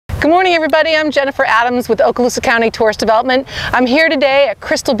Good morning, everybody. I'm Jennifer Adams with Okaloosa County Tourist Development. I'm here today at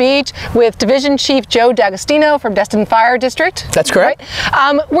Crystal Beach with Division Chief Joe D'Agostino from Destin Fire District. That's correct.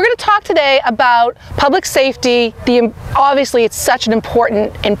 Right? We're going to talk today about public safety. Obviously, it's such an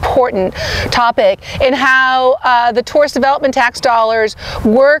important topic, and how the tourist development tax dollars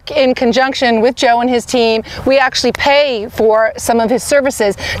work in conjunction with Joe and his team. We actually pay for some of his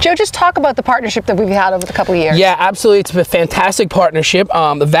services. Joe, just talk about the partnership that we've had over the couple of years. Yeah, absolutely. It's a fantastic partnership.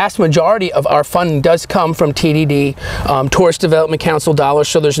 The vast majority of our funding does come from TDD, Tourist Development Council dollars,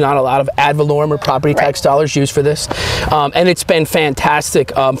 so there's not a lot of ad valorem or property tax dollars used for this. And it's been fantastic.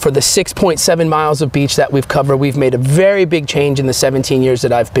 For the 6.7 miles of beach that we've covered, we've made a very big change in the 17 years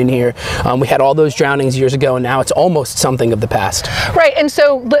that I've been here. We had all those drownings years ago, and now it's almost something of the past. Right, and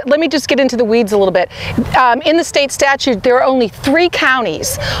so let me just get into the weeds a little bit. In the state statute, there are only 3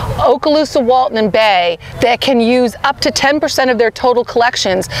 counties, Okaloosa, Walton, and Bay, that can use up to 10% of their total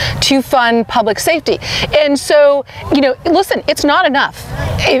collections to fund public safety. And so, you know, listen, it's not enough.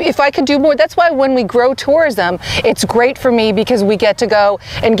 If I could do more, that's why when we grow tourism, it's great for me because we get to go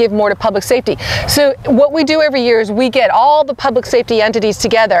and give more to public safety. So what we do every year is we get all the public safety entities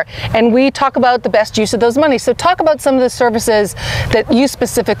together and we talk about the best use of those money. So talk about some of the services that you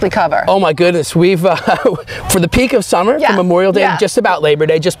specifically cover. Oh my goodness, we've, for the peak of summer, from Memorial Day, just about Labor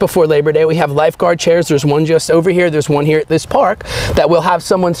Day, just before Labor Day, we have lifeguard chairs. There's one just over here, there's one here at this park that will have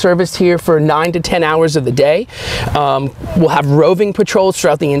someone serviced here for 9 to 10 hours of the day. We'll have roving patrols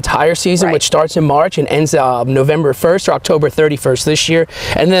throughout the entire season, which starts in March and ends November 1st or October 31st this year.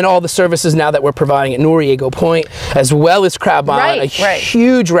 And then all the services now that we're providing at Noriega Point, as well as Crab Island, a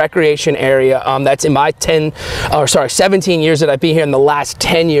huge recreation area. That's in my 17 years that I've been here. In the last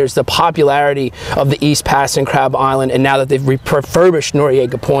 10 years, the popularity of the East Pass and Crab Island, and now that they've refurbished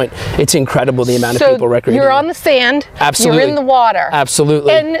Noriega Point, it's incredible the amount of people recreating. You're on the sand, you're in the water.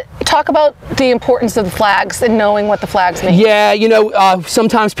 Absolutely. And talk about the importance of the flags and knowing what the flags mean. Yeah, you know,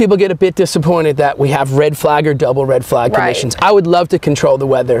 sometimes people get a bit disappointed that we have red flag or double red flag conditions. I would love to control the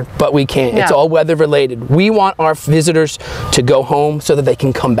weather, but we can't. It's all weather related. We want our visitors to go home so that they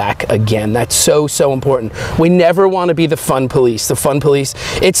can come back again. That's so important. We never want to be the fun police. The fun police,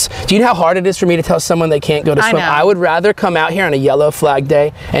 do you know how hard it is for me to tell someone they can't go to swim? I would rather come out here on a yellow flag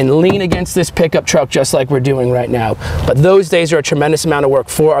day and lean against this pickup truck just like we're doing right now. But those days are a tremendous amount of work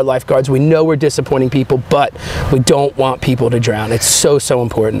for our lifeguards. We know we're disappointing people, but we don't want people to drown. It's so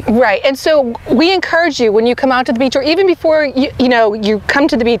important. Right, and so we encourage you when you come out to the beach, or even before you come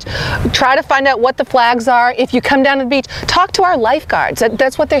to the beach, try to find out what the flags are. If you come down to the beach, talk to our lifeguards.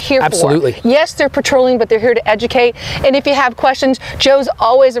 That's what they're here for. Yes, they're patrolling, but they're here to educate. And if you have questions, Joe's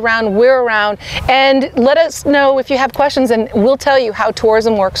always around, we're around, and let us know if you have questions and we'll tell you how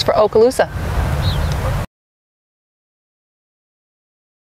tourism works for Okaloosa.